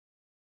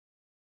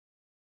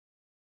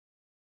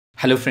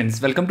Hello friends,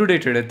 welcome to Day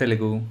Trader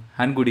Telugu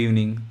and good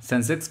evening.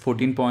 Sensex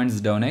 14 points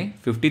down అయి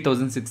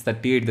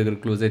 50,638 దగ్గర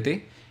close అయితే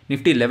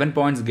Nifty 11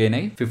 points gain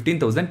అయి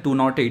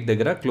 15,208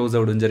 దగ్గర close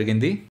అవడం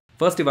జరిగింది.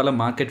 ఫస్ట్ ఇవాళ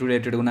మార్కెట్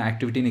రిలేటెడ్ ఉన్న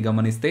యాక్టివిటీని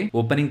గమనిస్తే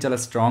ఓపెనింగ్ చాలా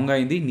స్ట్రాంగ్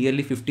అయింది.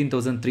 నియర్లీ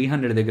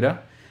 15,300 దగ్గర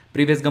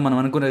ప్రీవియస్గా మనం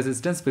అనుకున్న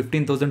రెసిస్టెన్స్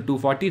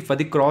 15,240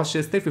 10 క్రాస్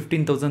చేస్తే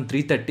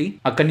 15,330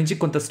 అక్కడి నుంచి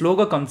కొంత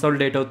స్లోగా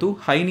కన్సాలిడేట్ అవుతూ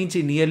హై నుంచి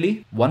నియర్లీ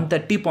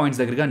 130 పాయింట్స్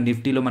దగ్గరగా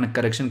నిఫ్టీలో మనకు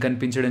కరెక్షన్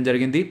కనిపించడం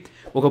జరిగింది.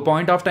 ఒక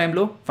పాయింట్ ఆఫ్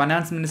టైంలో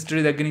ఫైనాన్స్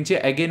మినిస్ట్రీ దగ్గర నుంచి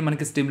అగైన్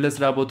మనకి స్టిమ్యులస్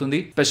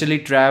రాబోతుంది. స్పెషల్లీ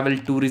ట్రావెల్,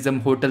 టూరిజం,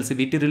 హోటల్స్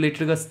వీటి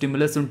రిలేటెడ్గా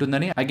స్టిమ్యులస్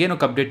ఉంటుందని అగైన్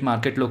ఒక అప్డేట్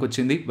మార్కెట్లోకి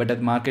వచ్చింది. బట్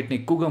అది మార్కెట్ని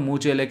ఎక్కువగా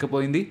మూవ్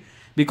చేయలేకపోయింది.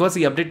 బికాస్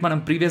ఈ అప్డేట్ మనం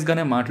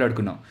ప్రీవియస్గానే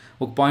మాట్లాడుకున్నాం.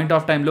 ఒక పాయింట్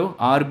ఆఫ్ టైంలో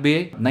ఆర్బీఐ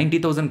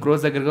 90,000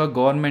 crores దగ్గరగా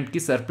గవర్నమెంట్కి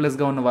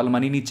సర్ప్లస్గా ఉన్న వాళ్ళ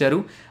మనీని ఇచ్చారు.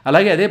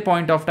 అలాగే అదే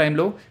పాయింట్ ఆఫ్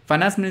టైంలో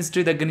ఫైనాన్స్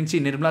మినిస్ట్రీ దగ్గర నుంచి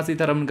నిర్మలా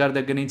సీతారామన్ గారి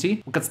దగ్గర నుంచి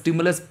ఒక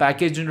స్టిమ్యులస్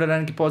ప్యాకేజ్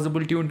ఉండడానికి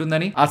పాసిబిలిటీ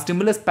ఉంటుందని, ఆ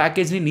స్టిమ్యులస్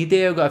ప్యాకేజ్ని నీతి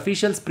ఆయోగ్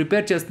అఫీషియల్స్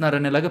ప్రిపేర్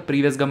చేస్తున్నారనేలాగా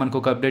ప్రీవియస్గా మనకు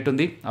ఒక అప్డేట్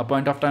ఉంది. ఆ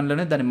పాయింట్ ఆఫ్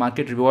టైంలోనే దాన్ని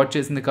మార్కెట్ రివార్డ్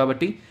చేసింది.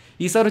 కాబట్టి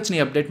ఈసారి వచ్చిన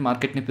ఈ అప్డేట్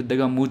మార్కెట్ని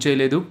పెద్దగా మూవ్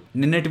చేయలేదు.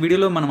 నిన్నటి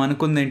వీడియోలో మనం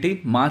అనుకుంది ఏంటి,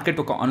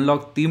 మార్కెట్ ఒక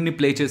అన్లాక్ థీమ్ని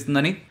ప్లే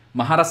చేస్తుందని.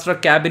 Maharashtra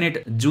cabinet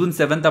June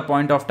 7th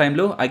point of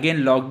టైంలో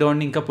అగైన్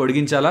లాక్డౌన్ని ఇంకా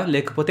పొడిగించాలా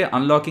లేకపోతే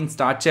అన్లాకింగ్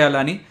స్టార్ట్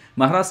చేయాలని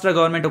మహారాష్ట్ర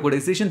గవర్నమెంట్ ఒక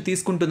డెసిషన్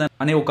తీసుకుంటుందని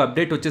అనే ఒక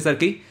అప్డేట్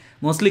వచ్చేసరికి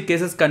మోస్ట్లీ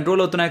కేసెస్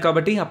కంట్రోల్ అవుతున్నాయి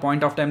కాబట్టి ఆ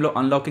పాయింట్ ఆఫ్ టైంలో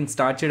అన్లాకింగ్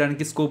స్టార్ట్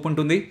చేయడానికి స్కోప్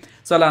ఉంటుంది.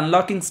 సో అలా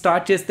అన్లాకింగ్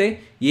స్టార్ట్ చేస్తే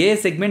ఏ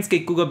సెగ్మెంట్స్కి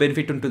ఎక్కువగా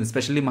బెనిఫిట్ ఉంటుంది,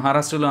 స్పెషల్లీ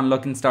మహారాష్ట్రలో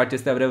అన్లాకింగ్ స్టార్ట్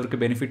చేస్తే ఎవరెవరికి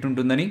బెనిఫిట్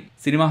ఉంటుందని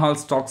cinema hall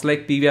stocks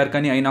like PVR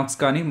కానీ, ఐనాక్స్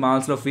కానీ,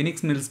 మాల్స్లో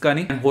ఫినిక్స్ మిల్స్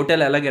కానీ,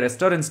 హోటల్ అలాగే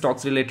రెస్టారెంట్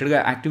స్టాక్స్ రిలేటెడ్గా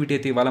యాక్టివిటీ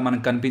అయితే ఇవాళ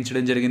మనకు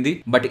కనిపించడం జరిగింది.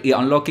 బట్ ఈ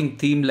అన్లాకింగ్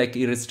థీమ్ లైక్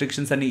ఈ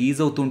రెస్ట్రిక్షన్స్ అన్ని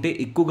ఈజ్ అవుతుంటే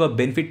ఎక్కువగా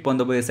బెనిఫిట్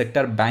పొందబోయే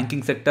సెక్టర్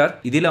బ్యాంకింగ్ సెక్టర్.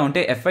 ఇదిలా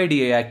ఉంటే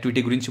ఎఫ్ఐడిఐ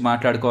యాక్టివిటీ గురించి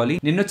మాట్లాడుకోవాలి.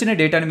 నిన్నొచ్చిన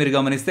డేటాని మీరు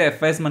గమనిస్తే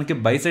ఎఫ్ఐఎస్ మనకి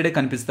బై సైడే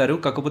కనిపిస్తారు.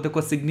 కాకపోతే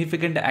ఒక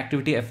సిగ్నిఫికెంట్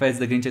యాక్టివిటీ ఎఫ్ఐఎస్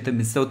దగ్గర నుంచి అయితే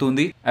మిస్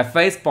అవుతుంది.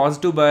 ఎఫ్ఐఎస్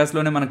పాజిటివ్ బయాస్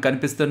లోనే మనకు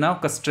కనిపిస్తున్న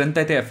ఒక స్ట్రెంత్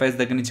అయితే ఎఫ్ఐఎస్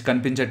దగ్గర నుంచి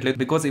కనిపించట్లేదు.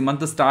 బికాస్ ఈ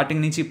మంత్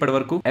స్టార్టింగ్ నుంచి ఇప్పటి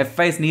వరకు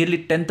ఎఫ్ఐఎస్ నియర్లీ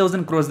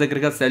 10,000 crores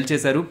దగ్గరగా సెల్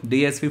చేశారు,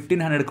 డిఎస్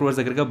 1,500 crores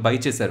దగ్గరగా బై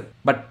చేశారు.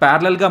 బట్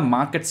ప్యారలల్ గా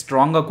మార్కెట్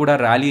స్ట్రాంగ్ గా కూడా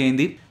ర్యాలీ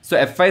అయింది. సో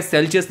ఎఫ్ఐఎస్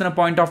సెల్ చేస్తున్న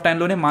పాయింట్ ఆఫ్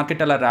టైంలోనే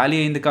మార్కెట్ అలా ర్యాలీ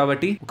అయింది.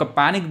 కాబట్టి ఒక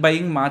panic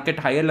buying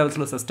market higher levels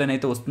లో సస్టైన్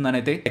అయితే వస్తుందని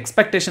అయితే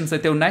ఎక్స్పెక్టేషన్స్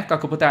అయితే ఉన్నాయి.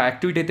 కాకపోతే ఆ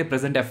యాక్టివిటీ అయితే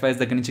ప్రెసెంట్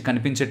ఎఫ్ఐఎస్ దగ్గర నుంచి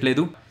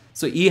కనిపించట్లేదు.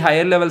 సో ఈ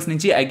హైయర్ లెవెల్స్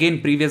నుంచి అగైన్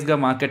ప్రీవియస్ గా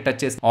మార్కెట్ టచ్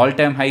చేసి ఆల్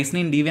టైమ్ హైస్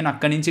ని ఈవెన్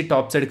అక్కడి నుంచి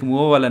టాప్ సైడ్ కి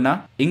మూవ్ అవ్వాలన్నా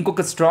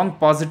ఇంకొక స్ట్రాంగ్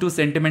పాజిటివ్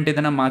సెంటిమెంట్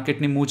ఏదైనా మార్కెట్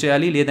ని మూవ్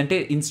చేయాలి. లేదంటే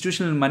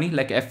ఇన్స్టిట్యూషనల్ మనీ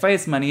లైక్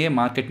ఎఫ్ఐఎస్ మనీయే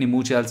మార్కెట్ ని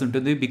మూవ్ చేయాల్సి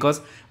ఉంటుంది. బికాస్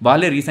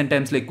వాళ్ళే రీసెంట్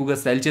టైమ్స్ లో ఎక్కువగా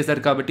సెల్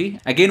చేశారు. కాబట్టి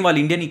అగైన్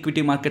వాళ్ళు ఇండియన్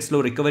ఈక్విటీ మార్కెట్స్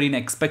లో రికవరీని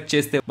ఎక్స్పెక్ట్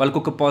చేస్తే వాళ్ళకి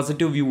ఒక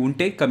పాజిటివ్ వ్యూ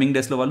ఉంటే కమింగ్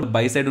డేస్ లో వాళ్ళు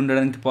బై సైడ్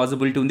ఉండడానికి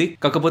పాసిబిలిటీ ఉంది.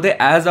 కాకపోతే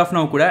యాజ్ ఆఫ్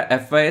నౌ కూడా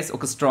ఎఫ్ఐఎస్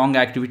ఒక strong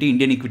activity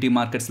Indian equity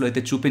markets లో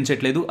అయితే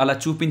చూపించట్లేదు. అలా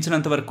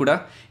చూపించినంత వరకు కూడా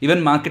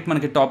ఈవెన్ మార్కెట్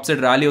మనకి టాప్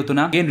సైడ్ ర్యాలీ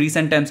అవుతున్నా అగైన్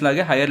రీసెంట్ టైమ్స్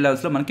లాగే హైయర్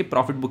లెవెల్స్ లో మనకి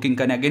ప్రాఫిట్ బుకింగ్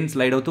కానీ అగైన్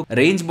స్లైడ్ అవుతూ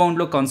రేంజ్ బౌండ్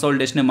లో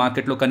కన్సాలిడేషన్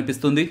మార్కెట్ లో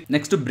కనిపిస్తుంది.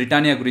 నెక్స్ట్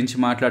బ్రిటానియా గురించి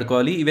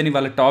మాట్లాడుకోవాలి. ఈవెన్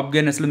ఇవాళ టాప్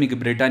గెయినర్స్ లో మీకు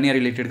బ్రిటానియా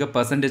రిలేటెడ్ గా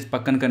పర్సెంటేజ్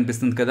పక్కన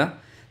కనిపిస్తుంది కదా.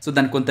 సో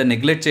దాన్ని కొంత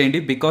నెగ్లెక్ట్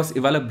చేయండి. బికాస్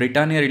ఇవాళ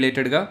బ్రిటానియా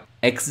రిలేటెడ్ గా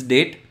ఎక్స్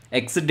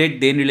డేట్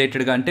దేని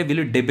రిలేటెడ్ గా అంటే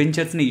వీళ్ళు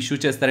డెబెంచర్స్ ని ఇష్యూ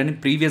చేస్తారని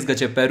ప్రీవియస్ గా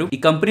చెప్పారు. ఈ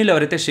కంపెనీలో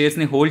ఎవరైతే షేర్స్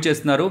ని హోల్డ్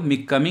చేస్తున్నారో మీ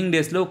కమింగ్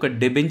డేస్ లో ఒక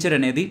డెబెంచర్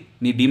అనేది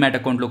మీ డిమాట్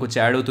అకౌంట్ లోకి వచ్చి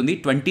యాడ్ అవుతుంది.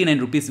 29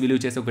 రూపీస్ విలువ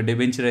చేసే ఒక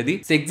డెబెంచర్ అది.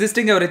 సో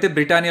ఎగ్జిస్టింగ్ ఎవరైతే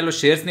బ్రిటానియాలో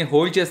షేర్స్ ని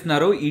హోల్డ్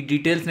చేస్తున్నారో ఈ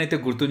డీటెయిల్స్ ని అయితే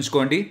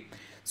గుర్తుంచుకోండి.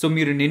 సో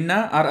మీరు నిన్న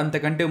ఆర్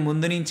అంతకంటే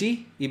ముందు నుంచి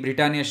ఈ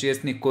బ్రిటానియా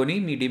షేర్స్ని కొని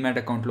మీ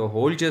డిమాట్ అకౌంట్లో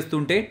హోల్డ్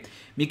చేస్తుంటే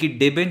మీకు ఈ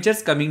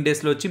డెబెంచర్స్ కమింగ్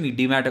డేస్లో వచ్చి మీ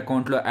డిమాట్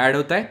అకౌంట్లో యాడ్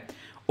అవుతాయి.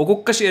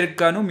 ఒక్కొక్క షేర్కి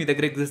గాను మీ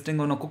దగ్గర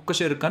ఎగ్జిస్టింగ్ ఉన్న ఒక్కొక్క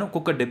షేర్కి గాను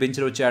ఒక్కొక్క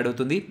డెబెంచర్ వచ్చి యాడ్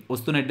అవుతుంది.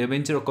 వస్తున్న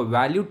డెబెంచర్ ఒక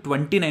వాల్యూ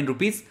 29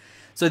 రూపీస్.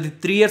 సో ఇది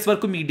 3 years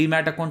వరకు మీ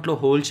డిమాట్ అకౌంట్లో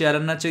హోల్డ్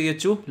చేయాలన్నా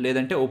చేయొచ్చు,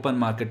 లేదంటే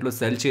ఓపెన్ మార్కెట్లో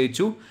సెల్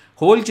చేయొచ్చు.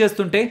 హోల్డ్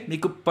చేస్తుంటే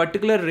మీకు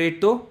పర్టికులర్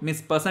రేట్తో మీ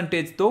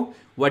పర్సంటేజ్తో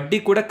వడ్డీ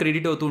కూడా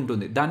క్రెడిట్ అవుతూ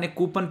ఉంటుంది. దాన్ని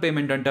కూపన్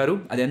పేమెంట్ అంటారు.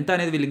 అది ఎంత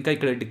అనేది వీళ్ళు ఇంకా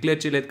ఇక్కడ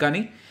డిక్లేర్ చేయలేదు,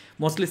 కానీ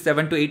మోస్ట్లీ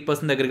 7 to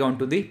 8% దగ్గరగా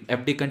ఉంటుంది.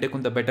 ఎఫ్డీ కంటే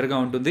కొంత బెటర్గా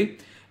ఉంటుంది.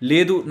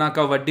 లేదు నాకు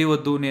ఆ వడ్డీ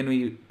వద్దు, నేను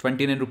ఈ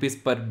 29 రూపీస్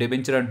పర్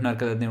డెబెంచర్ అంటున్నారు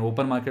కదా, నేను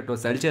ఓపెన్ మార్కెట్లో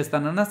సెల్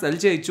చేస్తానన్నా సెల్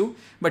చేయొచ్చు.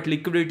 బట్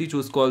లిక్విడిటీ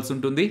చూసుకోవాల్సి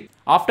ఉంటుంది.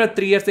 ఆఫ్టర్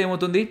 3 years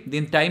ఏమవుతుంది,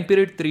 దీని టైం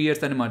పీరియడ్ 3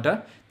 years అనమాట.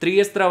 3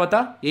 years తర్వాత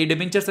ఏ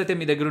డెబెంచర్స్ అయితే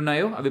మీ దగ్గర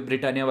ఉన్నాయో అవి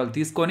బ్రిటానియా వాళ్ళు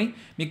తీసుకొని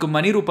మీకు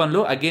మనీ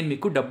రూపంలో అగైన్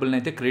మీకు డబ్బులను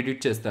అయితే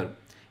క్రెడిట్ చేస్తారు.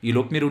 ఈ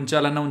లోపు మీరు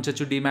ఉంచాలన్నా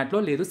ఉంచొచ్చు డిమాట్లో,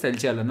 లేదు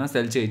సెల్ చేయాలన్నా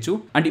సెల్ చేయొచ్చు.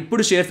 అండ్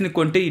ఇప్పుడు షేర్స్ని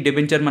కొంటే ఈ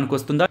డెబెంచర్ మనకు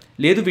వస్తుందా,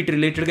 లేదు వీటి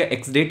రిలేటెడ్గా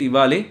ఎక్స్ డేట్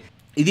ఇవ్వాలి.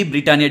 ఇది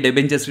బ్రిటానియా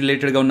డెబెంచర్స్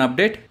రిలేటెడ్గా ఉన్న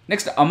అప్డేట్.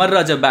 నెక్స్ట్ అమర్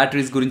రాజా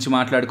బ్యాటరీస్ గురించి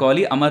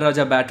మాట్లాడుకోవాలి. అమర్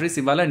రాజా బ్యాటరీస్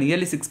ఇవాళ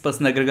నియర్లీ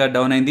 6% దగ్గరగా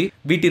డౌన్ అయింది.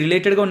 వీటి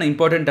రిలేటెడ్గా ఉన్న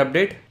ఇంపార్టెంట్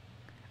అప్డేట్,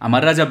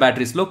 అమర్ రాజా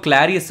బ్యాటరీస్లో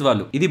క్లారియస్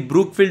వాళ్ళు, ఇది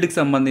బ్రూక్ ఫీల్డ్కి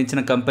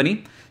సంబంధించిన కంపెనీ.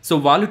 సో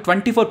వాళ్ళు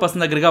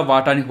 24% దగ్గరగా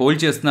వాటాని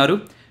హోల్డ్ చేస్తున్నారు.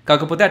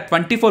 కాకపోతే ఆ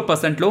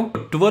 24%లో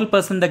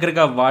 12%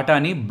 దగ్గరగా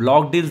వాటాని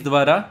బ్లాక్ డీల్స్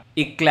ద్వారా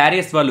ఈ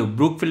క్లారియస్ వాళ్ళు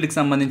బ్రూక్ ఫీల్డ్కి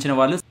సంబంధించిన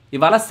వాళ్ళు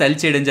ఇవాళ సెల్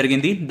చేయడం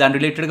జరిగింది. దాని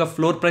రిలేటెడ్గా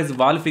ఫ్లోర్ ప్రైస్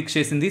వాళ్ళు ఫిక్స్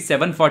చేసింది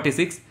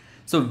 746.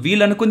 సో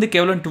వీళ్ళు అనుకుంది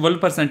కేవలం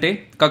 12%.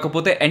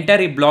 కాకపోతే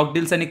ఎంటైర్ ఈ బ్లాక్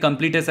డీల్స్ అని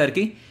కంప్లీట్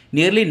అయ్యేసరికి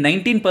నియర్లీ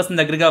 19%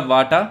 దగ్గరగా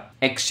వాటా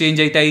ఎక్స్చేంజ్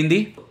అయితే అయింది.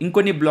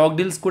 ఇంకొన్ని బ్లాక్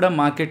డీల్స్ కూడా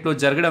మార్కెట్లో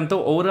జరగడంతో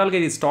ఓవరాల్గా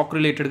ఇది స్టాక్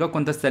రిలేటెడ్గా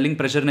కొంత సెల్లింగ్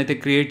ప్రెషర్ని అయితే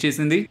క్రియేట్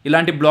చేసింది.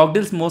 ఇలాంటి block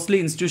deals mostly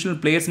institutional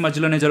players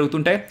మధ్యలోనే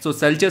జరుగుతుంటాయి. సో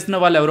సెల్ చేస్తున్న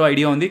వాళ్ళు ఎవరో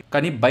ఐడియా ఉంది,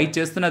 కానీ బై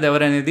చేస్తున్నది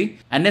ఎవరనేది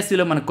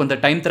ఎన్ఎస్సీలో మనకు కొంత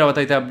టైం తర్వాత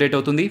అయితే అప్డేట్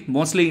అవుతుంది.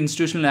 మోస్ట్లీ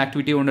ఇన్స్టిట్యూషనల్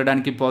యాక్టివిటీ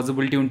ఉండడానికి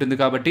పాసిబిలిటీ ఉంటుంది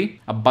కాబట్టి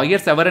ఆ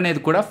బయర్స్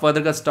ఎవరనేది కూడా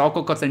ఫర్దర్గా స్టాక్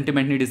ఒక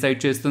సెంటిమెంట్ని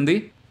డిసైడ్ చేస్తుంది.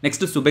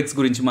 నెక్స్ట్ సుబెక్స్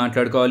గురించి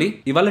మాట్లాడుకోవాలి.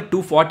 ఇవాళ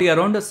 240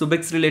 అరౌండ్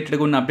సుబెక్స్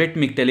రిలేటెడ్గా ఉన్న అప్డేట్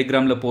మీకు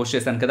టెలిగ్రామ్లో పోస్ట్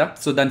చేశాను కదా.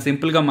 సో దాన్ని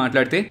సింపుల్గా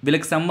మాట్లాడితే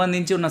వీళ్ళకి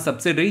సంబంధించి ఉన్న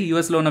సబ్సిడరీ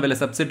యూఎస్లో ఉన్న వీళ్ళ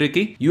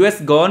సబ్సిడరీకి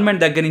యూఎస్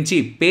గవర్నమెంట్ దగ్గర నుంచి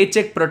పే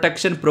చెక్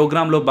ప్రొటెక్షన్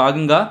ప్రోగ్రామ్లో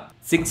భాగంగా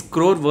 6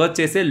 crore వర్త్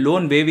చేసే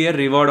లోన్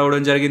వేవియర్ రివార్డ్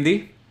అవడం జరిగింది.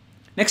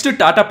 నెక్స్ట్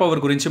టాటా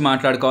పవర్ గురించి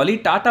మాట్లాడుకోవాలి.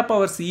 టాటా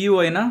పవర్ సీఈఓ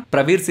అయిన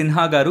ప్రవీర్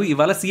సిన్హా గారు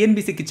ఇవాళ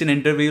సిఎన్బిసికి ఇచ్చిన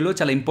ఇంటర్వ్యూలో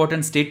చాలా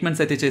ఇంపార్టెంట్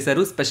స్టేట్మెంట్స్ అయితే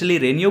చేశారు, స్పెషల్లీ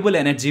రెన్యూబుల్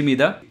ఎనర్జీ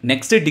మీద.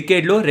 Next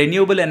డికేడ్లో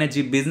renewable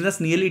energy business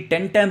nearly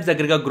 10 times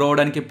దగ్గరగా గ్రో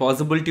అవడానికి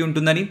పాసిబిలిటీ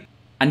ఉంటుందని,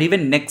 అండ్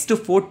ఈవెన్ నెక్స్ట్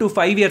 4 to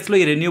 5 yearsలో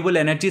ఈ రెన్యూబుల్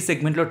ఎనర్జీ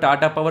సెగ్మెంట్లో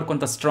టాటా పవర్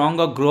కొంత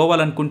స్ట్రాంగ్గా గ్రో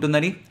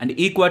అవ్వాలనుకుంటుందని, అండ్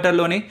ఈ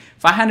క్వార్టర్లోనే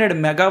 500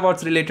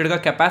 megawatts రిలేటెడ్గా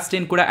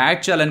కెపాసిటీని కూడా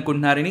యాడ్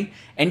చేయాలనుకుంటున్నారని,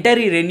 ఎంటైర్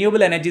ఈ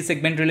రెన్యూబుల్ ఎనర్జీ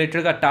సెగ్మెంట్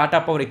రిలేటెడ్గా టాటా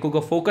పవర్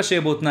ఎక్కువగా focus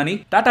చేయబోతుందని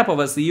Tata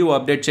power CEO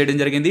update చేయడం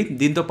జరిగింది.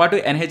 దీంతో పాటు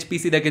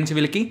ఎన్హెచ్పిసి దగ్గర నుంచి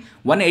వీళ్ళకి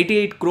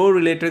 188 crore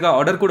రిలేటెడ్గా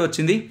ఆర్డర్ కూడా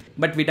వచ్చింది.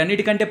 బట్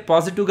వీటన్నిటికంటే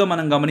పాజిటివ్గా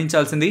మనం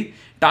గమనించాల్సింది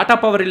టాటా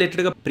పవర్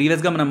రిలేటెడ్గా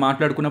ప్రీవియస్గా మనం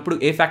మాట్లాడుకున్నప్పుడు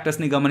ఏ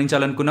ఫ్యాక్టర్స్ని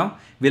గమనించాలనుకున్నాం,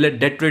 వీళ్ళ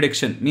డెట్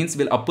రిడక్షన్ మీన్స్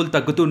వీళ్ళ అప్పులు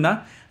తగ్గుతున్నా,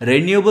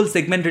 రెన్యూబుల్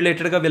సెగ్మెంట్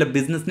రిలేటెడ్గా వీళ్ళ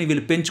బిజినెస్ని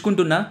వీళ్ళు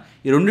పెంచుకుంటున్నా,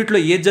 ఈ రెండిట్లో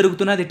ఏది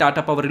జరుగుతున్నా అది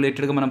టాటా పవర్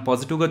రిలేటెడ్గా మనం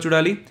పాజిటివ్గా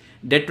చూడాలి.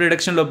 డెట్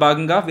రిడక్షన్లో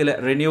భాగంగా వీళ్ళ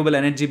రెన్యూబుల్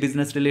ఎనర్జీ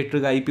బిజినెస్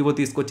రిలేటెడ్గా ఐపీఓ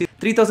తీసుకొచ్చి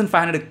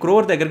 3,500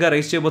 crore దగ్గరగా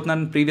రైజ్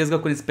చేయబోతున్నారని ప్రీవియస్గా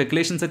కొన్ని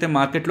స్పెక్యులేషన్స్ అయితే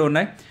మార్కెట్లో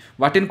ఉన్నాయి.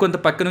 వాటిని కొంత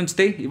పక్కన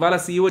ఉంచితే ఇవాళ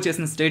సీఈఓ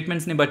చేసిన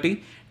స్టేట్మెంట్స్ని బట్టి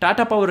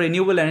టాటా పవర్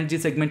రెన్యూబుల్ ఎనర్జీ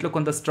సెగ్మెంట్లో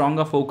కొంత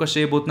స్ట్రాంగ్గా ఫోకస్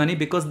చేయబోతుందని,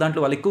 బికాస్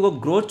దాంట్లో వాళ్ళు ఎక్కువగా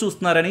గ్రోత్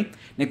చూస్తున్నారని,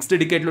 నెక్స్ట్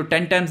డికేట్లో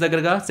 10 times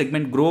దగ్గరగా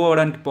సెగ్మెంట్ గ్రో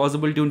అవ్వడానికి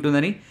పాసిబిలిటీ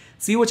ఉంటుందని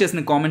సీఈఓ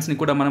చేసిన కామెంట్స్ని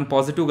కూడా మనం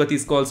పాజిటివ్గా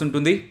తీసుకోవాల్సి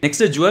ఉంటుంది.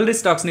 నెక్స్ట్ జ్యువెలరీ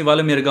స్టాక్స్ని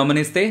వాళ్ళు మీరు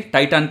గమనిస్తే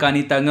టైటాన్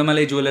కానీ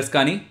తంగమలై జ్యువెలర్స్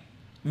కానీ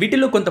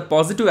వీటిలో కొంత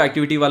పాజిటివ్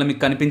యాక్టివిటీ వాళ్ళు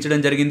మీకు కనిపించడం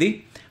జరిగింది.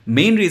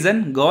 Main reason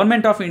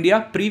government of India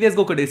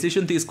ప్రీవియస్గా ఒక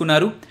డెసిషన్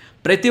తీసుకున్నారు.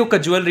 ప్రతి ఒక్క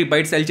జ్యువెలరీ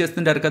బయట సెల్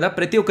చేస్తుంటారు కదా,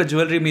 ప్రతి ఒక్క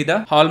జ్యువెలరీ మీద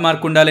హాల్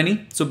మార్క్ ఉండాలని.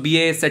 సో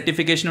బిఏఎస్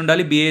సర్టిఫికేషన్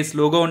ఉండాలి, బిఏఎస్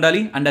లోగో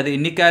ఉండాలి, అండ్ అది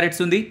ఎన్ని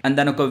క్యారెట్స్ ఉంది అండ్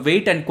దాని ఒక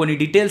వెయిట్ అండ్ కొన్ని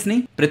డీటెయిల్స్ ని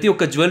ప్రతి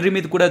ఒక్క జ్యువెలరీ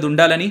మీద కూడా అది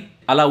ఉండాలని,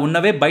 అలా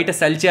ఉన్నవే బయట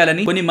సెల్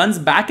చేయాలని కొన్ని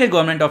మంత్స్ బ్యాకే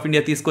గవర్నమెంట్ ఆఫ్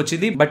ఇండియా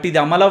తీసుకొచ్చింది. బట్ ఇది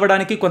అమలు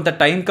అవ్వడానికి కొంత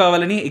టైం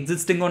కావాలని,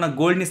 ఎగ్జిస్టింగ్ ఉన్న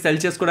గోల్డ్ ని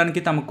సెల్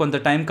చేసుకోవడానికి తమకు కొంత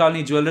టైం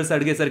కావాలని జ్యువెలర్స్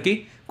అడిగేసరికి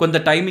కొంత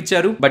టైం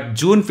ఇచ్చారు. బట్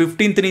June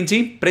 15th నుంచి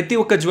ప్రతి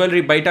ఒక్క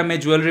జ్యువెలరీ బయట అమ్మే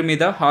జ్యువెలరీ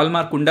మీద హాల్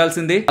మార్క్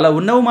ఉండాల్సిందే. అలా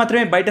ఉన్నవి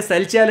మాత్రమే బయట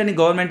సెల్ చేయాలని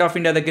గవర్నమెంట్ ఆఫ్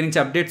ఇండియా దగ్గర నుంచి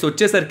అప్డేట్స్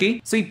వచ్చేసరికి,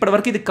 సో ఇప్పటి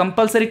వరకు ఇది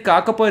కంపల్సరీ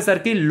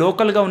కాకపోయేసరికి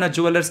లోకల్ గా ఉన్న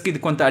జ్యువెలర్స్ కి ఇది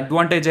కొంత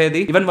అడ్వాంటేజ్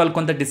అయ్యేది. ఈవెన్ వాళ్ళు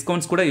కొంత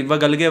డిస్కౌంట్స్ కూడా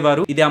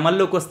ఇవ్వగలిగేవారు. ఇది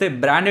అమల్లోకి వస్తే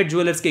బ్రాండెడ్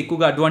జ్యువెలర్స్ కి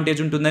ఎక్కువగా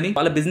అడ్వాంటేజ్ ఉంటుందని,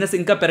 వాళ్ళ బిజినెస్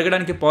ఇంకా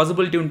పెరగడానికి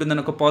పాసిబిలిటీ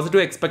ఉంటుందని ఒక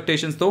పాజిటివ్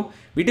ఎక్స్పెక్టేషన్స్ తో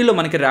వీటిలో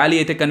మనకి ర్యాలీ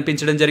అయితే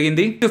కనిపించడం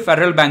జరిగింది.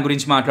 ఫెడరల్ బ్యాంక్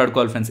గురించి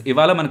మాట్లాడుకోవాలి ఫ్రెండ్స్.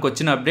 ఇవాళ మనకు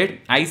వచ్చిన update,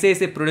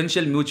 ICICI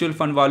Prudential mutual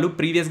fund వాళ్ళు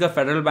ప్రీవియస్ గా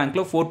ఫెడరల్ బ్యాంక్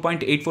లో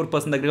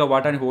 4.84% దగ్గరగా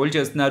వాటాని హోల్డ్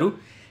చేస్తున్నారు.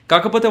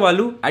 కాకపోతే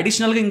వాళ్ళు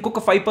అడిషనల్గా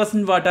ఇంకొక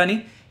 5% వాటాని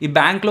ఈ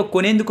బ్యాంక్లో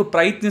కొనేందుకు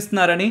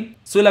ప్రయత్నిస్తున్నారని.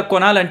 సో ఇలా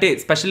కొనాలంటే,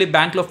 స్పెషల్లీ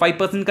బ్యాంక్లో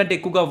 5% కంటే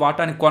ఎక్కువగా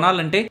వాటాని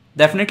కొనాలంటే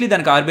డెఫినెట్లీ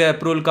దానికి ఆర్బీఐ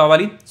అప్రూవల్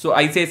కావాలి. సో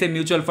ఐసిఐసిఐ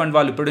మ్యూచువల్ ఫండ్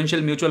వాళ్ళు,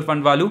 ప్రుడెన్షియల్ మ్యూచువల్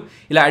ఫండ్ వాళ్ళు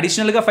ఇలా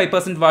అడిషనల్గా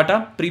 5% వాటా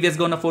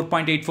ప్రీవియస్గా ఉన్న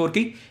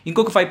 4.84కి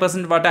ఇంకొక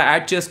 5% వాటా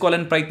యాడ్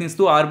చేసుకోవాలని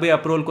ప్రయత్నిస్తూ ఆర్బీఐ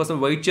అప్రూవల్ కోసం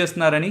వెయిట్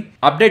చేస్తున్నారని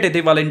అప్డేట్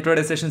అయితే వాళ్ళ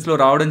ఇంట్రోడే సెషన్స్లో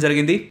రావడం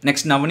జరిగింది.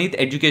 నెక్స్ట్ నవనీత్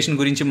ఎడ్యుకేషన్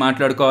గురించి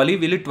మాట్లాడుకోవాలి.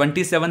 వీళ్ళు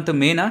 27th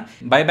May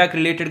బైబ్యాక్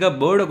రిలేటెడ్గా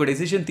బోర్డ్ ఒక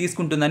డెసిషన్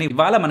తీసుకుంటుందని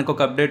ఇవాళ మనకు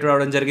ఒక అప్డేట్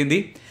రావడం జరిగింది.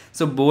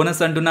 సో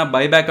బోనస్ అంటున్నా,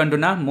 బైబ్యాక్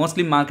అంటున్నా,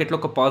 మోస్ట్లీ మార్కెట్లో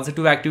ఒక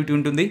పాజిటివ్ యాక్టివిటీ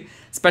ఉంటుంది.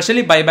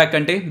 స్పెషల్లీ బైబ్యాక్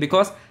అంటే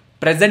బికాస్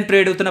ప్రెజెంట్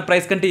ట్రేడ్ అవుతున్న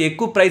ప్రైస్ కంటే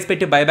ఎక్కువ ప్రైస్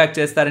పెట్టి బైబ్యాక్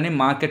చేస్తారని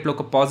మార్కెట్లో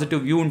ఒక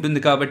పాజిటివ్ వ్యూ ఉంటుంది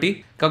కాబట్టి.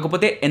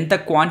 కాకపోతే ఎంత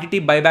క్వాంటిటీ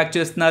బైబ్యాక్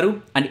చేస్తున్నారు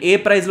అండ్ ఏ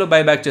ప్రైస్లో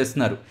బైబ్యాక్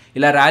చేస్తున్నారు,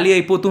 ఇలా ర్యాలీ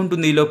అయిపోతూ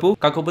ఉంటుంది ఈలోపు.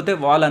 కాకపోతే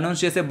వాళ్ళు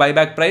అనౌన్స్ చేసే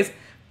బైబ్యాక్ ప్రైస్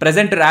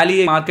ప్రెజెంట్ ర్యాలీ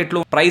మార్కెట్లో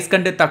ప్రైస్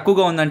కంటే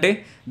తక్కువగా ఉందంటే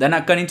దాని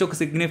అక్కడి నుంచి ఒక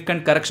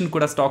సిగ్నిఫికెంట్ కరెక్షన్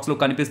కూడా స్టాక్స్లో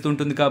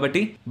కనిపిస్తుంటుంది.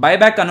 కాబట్టి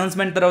బైబ్యాక్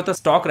అనౌన్స్మెంట్ తర్వాత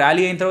స్టాక్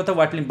ర్యాలీ అయిన తర్వాత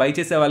వాటిని బై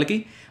చేసే వాళ్ళకి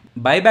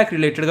బైబ్యాక్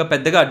రిలేటెడ్గా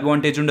పెద్దగా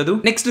అడ్వాంటేజ్ ఉండదు.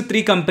 Next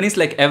 3 companies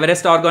like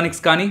Everest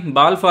Organics కానీ,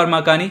 బాల్ ఫార్మా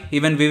కానీ,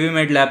 ఈవెన్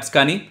వివిమెడ్ ల్యాబ్స్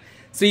కానీ.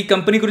 సో ఈ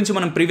కంపెనీ గురించి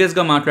మనం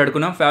ప్రీవియస్గా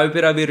మాట్లాడుకున్నాం.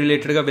 ఫావిపిరావిర్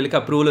రిలేటెడ్గా వీళ్ళకి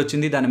అప్రూవల్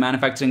వచ్చింది, దాన్ని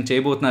మ్యానుఫ్యాక్చరింగ్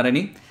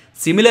చేయబోతున్నారని.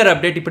 సిమిలర్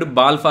అప్డేట్ ఇప్పుడు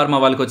బాల్ ఫార్మా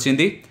వాళ్ళకి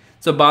వచ్చింది.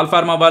 సో బాల్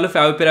ఫార్మా వాళ్ళు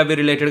ఫావిపిరావిర్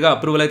రిలేటెడ్గా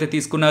అప్రూవల్ అయితే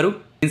తీసుకున్నారు,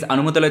 మీన్స్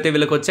అనుమతులు అయితే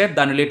వీళ్ళకి వచ్చాయి.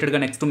 దాని రిలేటెడ్గా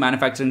నెక్స్ట్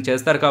మ్యానుఫ్యాక్చరింగ్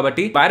చేస్తారు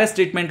కాబట్టి వైరస్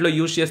ట్రీట్మెంట్లో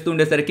యూజ్ చేస్తూ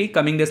ఉండేసరికి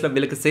కమింగ్ డేస్లో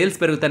వీళ్ళకి సేల్స్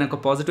పెరుగుతాయని ఒక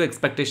పాజిటివ్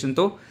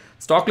ఎక్స్పెక్టేషన్తో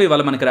స్టాక్లో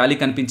ఇవాళ మనకి ర్యాలీ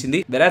కనిపించింది.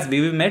 వెరాస్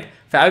వివిమెడ్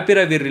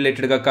ఫావిపిరావిర్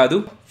రిలేటెడ్గా కాదు,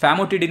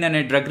 ఫామోటిడిన్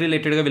అనే డ్రగ్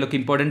రిలేటెడ్గా వీళ్ళకి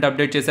ఇంపార్టెంట్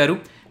అప్డేట్ చేశారు.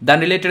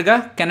 దాని రిలేటెడ్గా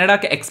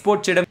కెనడాకి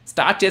ఎక్స్పోర్ట్ చేయడం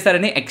స్టార్ట్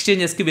చేశారని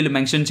ఎక్స్చేంజెస్కి వీళ్ళు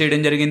మెన్షన్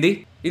చేయడం జరిగింది.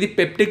 ఇది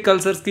పెప్టిక్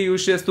కల్సర్స్కి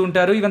యూజ్ చేస్తూ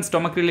ఉంటారు, ఈవెన్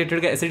స్టమక్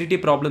రిలేటెడ్గా ఎసిడిటీ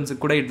ప్రాబ్లమ్స్కి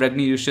కూడా ఈ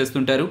డ్రగ్ని యూజ్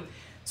చేస్తుంటారు.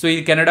 సో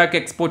ఇది కెనడాకి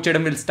ఎక్స్పోర్ట్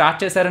చేయడం వీళ్ళు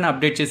స్టార్ట్ చేశారని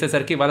అప్డేట్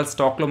చేసేసరికి వాళ్ళ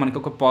స్టాక్లో మనకు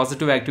ఒక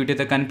పాజిటివ్ యాక్టివిటీ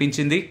అయితే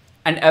కనిపించింది.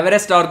 And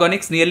Everest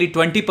Organics nearly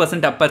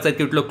 20% upper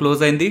సర్క్యూట్లో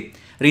క్లోజ్ అయింది.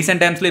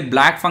 రీసెంట్ టైమ్స్ లో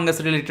బ్లాక్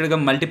ఫంగస్ రిలేటెడ్ గా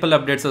మల్టిపుల్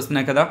అప్డేట్స్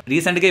వస్తున్నాయి కదా.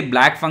 రీసెంట్ గా ఈ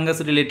బ్లాక్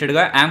ఫంగస్ రిలేటెడ్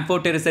గా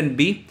ఆంఫోటెరిసిన్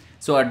బి,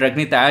 సో ఆ డ్రగ్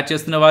ని తయారు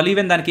చేస్తున్న వాళ్ళు,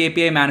 ఈవెన్ దానికి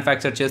ఏపీఐ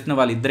మ్యానుఫ్యాక్చర్ చేస్తున్న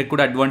వాళ్ళు ఇద్దరికి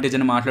కూడా అడ్వాంటేజ్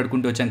అని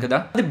మాట్లాడుకుంటూ వచ్చాం కదా.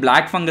 అది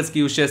బ్లాక్ ఫంగస్ కి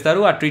యూస్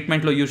చేస్తారు, ఆ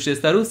ట్రీట్మెంట్ లో యూస్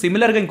చేస్తారు.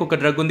 సిమిలర్ గా ఇంకొక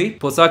డ్రగ్ ఉంది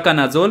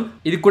పొసాకనజోల్,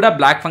 ఇది కూడా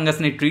బ్లాక్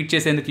ఫంగస్ ని ట్రీట్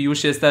చేసేందుకు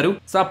యూస్ చేస్తారు.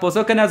 సో ఆ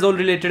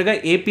పొసాకనజోల్ రిలేటెడ్ గా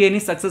ఏపీఐ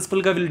ని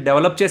సక్సెస్ఫుల్ గా వీళ్ళు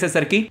డెవలప్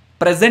చేసేసరికి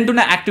ప్రెసెంట్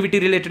ఉన్న యాక్టివిటీ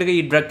రిలేటెడ్ గా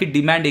ఈ డ్రగ్ కి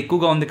డిమాండ్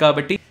ఎక్కువగా ఉంది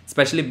కాబట్టి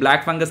స్పెషల్లీ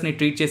బ్లాక్ ఫంగస్ ని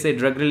ట్రీట్ చేసే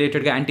డ్రగ్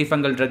రిలేటెడ్ గా, యాంటీ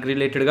ఫంగల్ డ్రగ్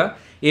రిలేటెడ్ గా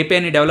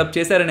ఏపీఐని డెవలప్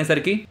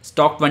చేశారనేసరికి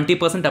స్టాక్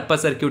 20%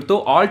 అప్పర్ సర్క్యూట్ తో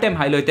ఆల్ టైమ్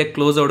హైలో అయితే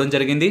క్లోజ్ అవడం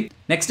జరిగింది.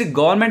 నెక్స్ట్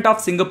గవర్నమెంట్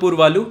ఆఫ్ సింగపూర్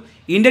వాళ్ళు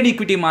ఇండియన్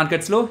ఈక్విటీ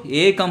మార్కెట్స్ లో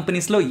ఏ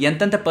కంపెనీస్ లో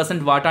ఎంతెంత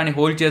పర్సెంట్ వాటాని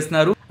హోల్డ్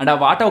చేస్తున్నారు అండ్ ఆ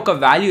వాటా ఒక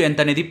వాల్యూ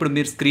ఎంత అనేది ఇప్పుడు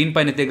మీరు స్క్రీన్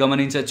పైన అయితే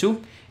గమనించవచ్చు.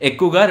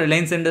 ఎక్కువగా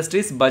Reliance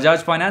industries,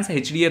 Bajaj finance,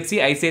 HDFC,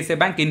 ICICI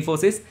bank,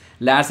 Infosys,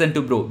 Larson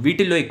to bro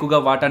వీటిల్లో ఎక్కువగా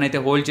వాటాని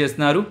అయితే హోల్డ్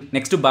చేస్తున్నారు.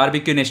 నెక్స్ట్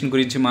బార్బిక్యూ నేషన్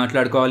గురించి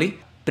మాట్లాడుకోవాలి.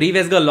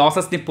 ప్రీవియస్ గా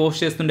లాసెస్ ని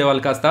పోస్ట్ చేస్తుండే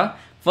వాళ్ళు కాస్త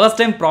ఫస్ట్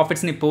టైం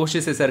ప్రాఫిట్స్ ని పోస్ట్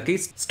చేసేసరికి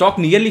స్టాక్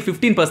నియర్లీ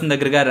 15%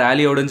 దగ్గరగా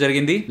ర్యాలీ అవడం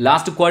జరిగింది.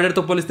 లాస్ట్ క్వార్టర్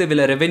తో పోలిస్తే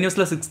వీళ్ళ రెవెన్యూస్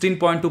లో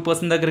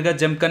 16.2% దగ్గరగా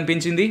జంప్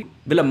కనిపించింది.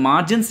 వీళ్ళ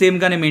మార్జిన్ సేమ్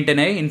గానే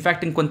మెయింటైన్ అయ్యాయి,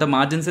 ఇన్ఫాక్ట్ ఇంకొంత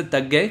మార్జిన్స్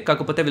తగ్గాయి.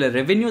 కాకపోతే వీళ్ళ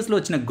రెవెన్యూస్ లో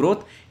వచ్చిన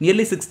గ్రోత్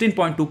నియర్లీ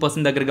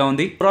 16.2% దగ్గరగా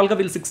ఉంది. ఓవరాల్ గా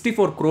వీళ్ళు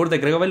 64 crore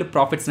దగ్గరగా వీళ్ళు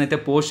ప్రాఫిట్స్ అయితే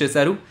పోస్ట్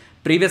చేశారు.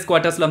 ప్రీవియస్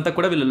క్వార్టర్స్ లో అంతా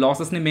కూడా వీళ్ళు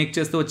లాసెస్ ని మేక్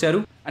చేస్తూ వచ్చారు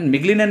అండ్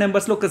మిగిలిన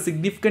నెంబర్స్ లో ఒక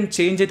సిగ్నిఫికెంట్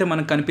చేంజ్ అయితే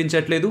మనకు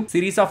కనిపించట్లేదు.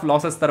 సిరీస్ ఆఫ్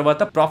లాసెస్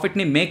తర్వాత ప్రాఫిట్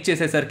ని మేక్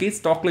చేసేసరికి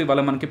స్టాక్ లో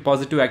ఇవాళ మనకి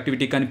పాజిటివ్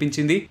యాక్టివిటీ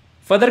కనిపించింది.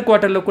 ఫర్దర్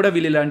క్వార్టర్ లో కూడా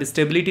వీళ్ళు ఇలాంటి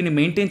స్టెబిలిటీని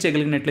మెయింటైన్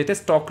చేయగలిగినట్లయితే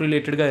స్టాక్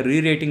రిలేటెడ్ గా రీ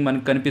రేటింగ్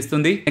మనకు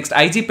కనిపిస్తుంది. నెక్స్ట్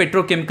ఐజీ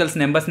పెట్రోకెమికల్స్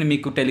నెంబర్స్ ని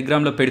మీకు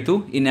టెలిగ్రామ్ లో పెడుతూ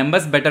ఈ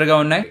నెంబర్స్ బెటర్ గా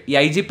ఉన్నాయి. ఈ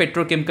ఐజీ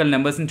పెట్రోకెమికల్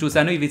నెంబర్స్ ని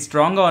చూసాను, ఇవి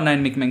స్ట్రాంగ్ గా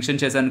ఉన్నాయని మీకు మెన్షన్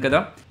చేశాను కదా.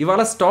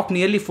 ఇవాళ స్టాక్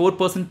నియర్లీ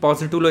 4%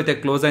 పాజిటివ్ లో అయితే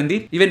క్లోజ్ అయింది.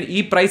 ఈవెన్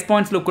ఈ ప్రైస్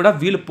పాయింట్స్ లో కూడా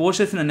వీళ్ళు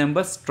పోస్ట్ చేసిన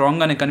నెంబర్స్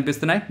స్ట్రాంగ్ గానే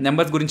కనిపిస్తున్నాయి.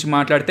 నెంబర్స్ గురించి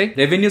మాట్లాడితే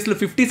రెవెన్యూస్ లో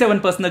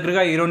 57%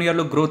 దగ్గరగా ఇయర్ ఆన్ ఇయర్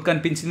లో గ్రోత్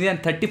కనిపించింది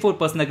అండ్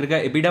 34% దగ్గరగా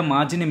ఎబిడా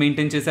మార్జిన్ ని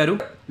మెయింటైన్ చేశారు.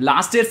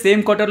 లాస్ట్ ఇయర్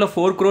సేమ్ క్వార్టర్ లో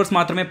 4 crores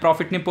మాత్రమే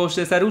ప్రాఫిట్ ని పోస్ట్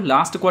చేశారు.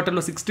 లాస్ట్ క్వార్టర్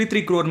లో 63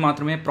 crore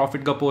మాత్రమే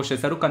ప్రాఫిట్ గా పోస్ట్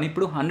చేశారు, కానీ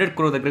ఇప్పుడు 100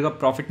 crore దగ్గరగా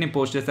ప్రాఫిట్ ని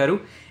పోస్ట్ చేశారు.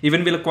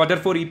 ఈవెన్ వీళ్ళ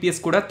Q4 EPS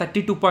కూడా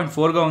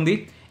 32.4 గా ఉంది.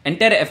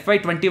 ఎంటైర్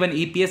FY21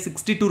 EPS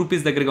 62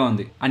 రూపీస్ దగ్గరగా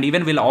ఉంది అండ్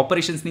ఈవెన్ వీళ్ళ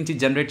ఆపరేషన్స్ నుంచి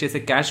జనరేట్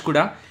చేసే క్యాష్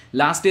కూడా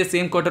లాస్ట్ ఇయర్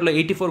సేమ్ క్వార్టర్ లో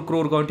 84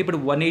 crore గా ఉంటే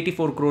ఇప్పుడు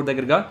 184 crore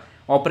దగ్గరగా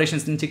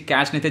ఆపరేషన్స్ నుంచి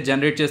క్యాష్ అయితే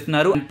జనరేట్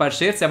చేస్తున్నారు. పర్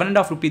షేర్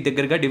 7.5 రూపీ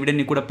దగ్గరగా డివిడెండ్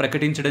ని కూడా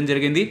ప్రకటించడం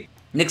జరిగింది.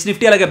 నెక్స్ట్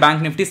నిఫ్టీ అలాగే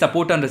bank Nifty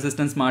support and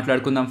resistance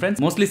మాట్లాడుకుందాం ఫ్రెండ్స్.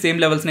 మోస్ట్లీ సేమ్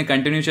లెవెల్స్ ని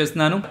కంటిన్యూ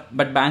చేస్తున్నాను,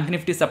 బట్ బ్యాంక్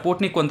నిఫ్టీ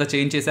సపోర్ట్ ని కొంత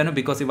చేంజ్ చేశాను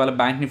బికాస్ ఇవాళ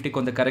బ్యాంక్ నిఫ్టీ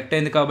కొంత కరెక్ట్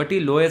అయింది కాబట్టి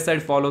లోయర్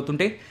సైడ్ ఫాలో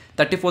అవుతుంటే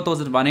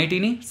 34,180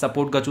 ని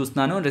సపోర్ట్ గా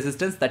చూస్తున్నాను,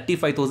 resistance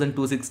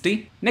 35,260.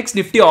 Next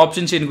Nifty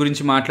option chain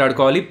గురించి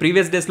మాట్లాడుకోవాలి.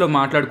 ప్రీవియస్ డేస్ లో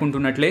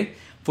మాట్లాడుకుంటున్నట్లే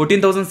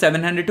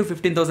 14,700 to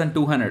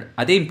 15,200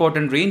 అదే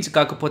ఇంపార్టెంట్ రేంజ్.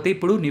 కాకపోతే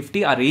ఇప్పుడు నిఫ్టీ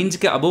ఆ రేంజ్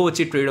కి అబోవ్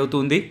వచ్చి ట్రేడ్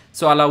అవుతుంది.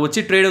 సో అలా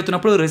వచ్చి ట్రేడ్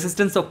అవుతున్నప్పుడు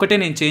రెసిస్టెన్స్ ఒక్కటే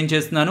నేను చేంజ్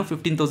చేస్తున్నాను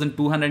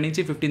 15,200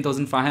 నుంచి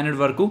 15,500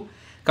 వరకు.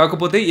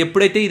 కాకపోతే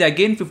ఎప్పుడైతే ఇది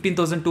అగైన్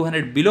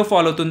 15,200 బిలో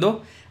ఫాలో అవుతుందో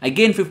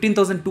అగైన్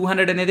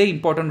 15,200 అనేది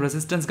ఇంపార్టెంట్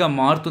రెసిస్టెన్స్ గా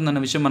మారుతుందన్న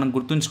విషయం మనం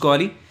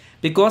గుర్తుంచుకోవాలి.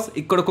 బికాస్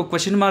ఇక్కడ ఒక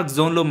క్వశ్చన్ మార్క్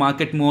జోన్లో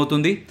మార్కెట్ మూవ్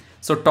అవుతుంది.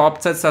 సో టాప్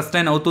సైజ్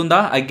సస్టైన్ అవుతుందా,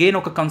 అగైన్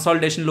ఒక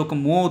కన్సాలిడేషన్లో ఒక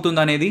మూవ్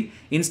అవుతుందా అనేది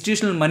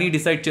ఇన్స్టిట్యూషనల్ మనీ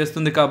డిసైడ్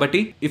చేస్తుంది. కాబట్టి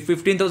ఇఫ్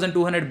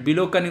 15,200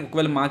 బిలో కానీ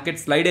ఒకవేళ మార్కెట్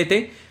స్లైడ్ అయితే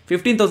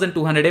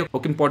 15,200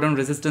 ఒక ఇంపార్టెంట్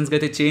రెసిస్టెన్స్గా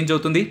అయితే చేంజ్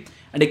అవుతుంది.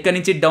 అండ్ ఇక్కడ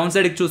నుంచి డౌన్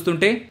సైడ్కి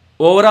చూస్తుంటే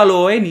ఓవరాల్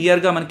ఓఐ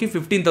నియర్గా మనకి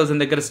 15,000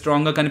 దగ్గర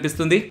స్ట్రాంగ్గా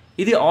కనిపిస్తుంది.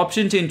 ఇది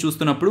ఆప్షన్ చైన్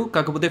చూస్తున్నప్పుడు.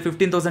 కాకపోతే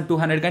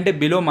 15,200 కంటే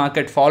బిలో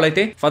మార్కెట్ ఫాల్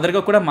అయితే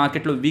ఫర్దర్గా కూడా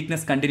మార్కెట్లో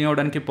వీక్నెస్ కంటిన్యూ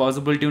అవడానికి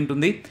పాసిబిలిటీ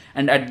ఉంటుంది.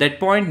 అండ్ అట్ దట్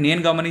పాయింట్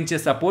నేను గమనించే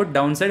సపోర్ట్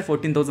డౌన్ సైడ్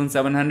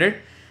 14,700.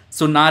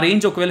 సో నా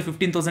రేంజ్ ఒకవేళ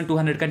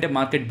 15,200 కంటే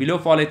మార్కెట్ బిలో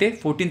ఫాల్ అయితే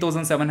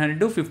 14,700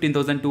 to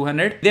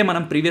 15,200. ఇదే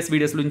మనం ప్రీవియస్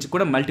వీడియోస్ నుంచి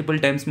కూడా మల్టిపుల్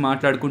టైమ్స్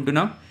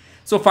మాట్లాడుకుంటున్నాం.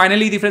 సో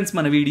ఫైనలీ ఇది ఫ్రెండ్స్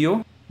మన వీడియో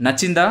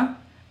నచ్చిందా?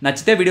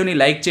 నచ్చితే వీడియోని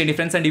లైక్ చేయండి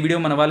ఫ్రెండ్స్. అండ్ ఈ వీడియో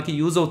మన వాళ్ళకి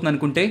యూజ్ అవుతుంది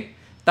అనుకుంటే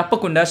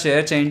తప్పకుండా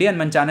షేర్ చేయండి. అండ్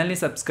మన ఛానల్ని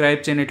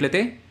సబ్స్క్రైబ్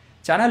చేయనట్లయితే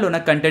ఛానల్లో ఉన్న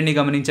కంటెంట్ని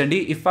గమనించండి.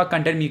 ఇఫ్ ఆ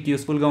కంటెంట్ మీకు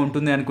యూస్ఫుల్గా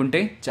ఉంటుంది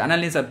అనుకుంటే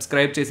ఛానల్ని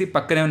సబ్స్క్రైబ్ చేసి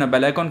పక్కనే ఉన్న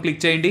బెల్ ఐకాన్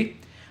క్లిక్ చేయండి.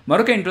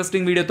 మరొక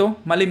ఇంట్రెస్టింగ్ వీడియోతో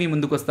మళ్ళీ మీ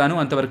ముందుకు వస్తాను.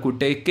 అంతవరకు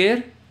టేక్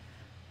కేర్.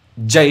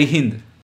 జై హింద్.